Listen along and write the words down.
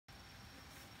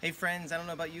Hey friends, I don't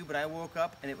know about you, but I woke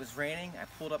up and it was raining. I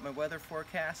pulled up my weather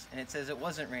forecast and it says it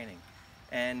wasn't raining.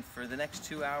 And for the next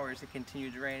 2 hours it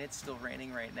continued to rain. It's still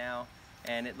raining right now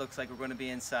and it looks like we're going to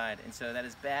be inside. And so that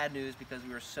is bad news because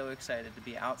we were so excited to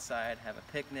be outside, have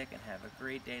a picnic and have a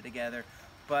great day together.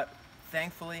 But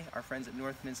thankfully our friends at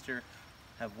Northminster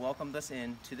have welcomed us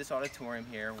in to this auditorium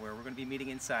here where we're going to be meeting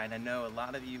inside. I know a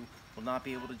lot of you will not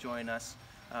be able to join us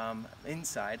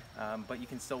inside, but you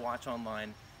can still watch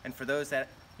online. And for those that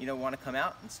want to come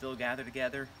out and still gather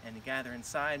together and gather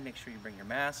inside, make sure you bring your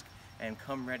mask and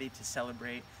come ready to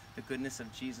celebrate the goodness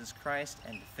of Jesus Christ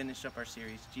and to finish up our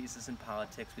series, Jesus in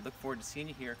Politics. We look forward to seeing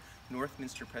you here,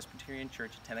 Northminster Presbyterian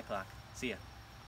Church at 10 o'clock. See ya.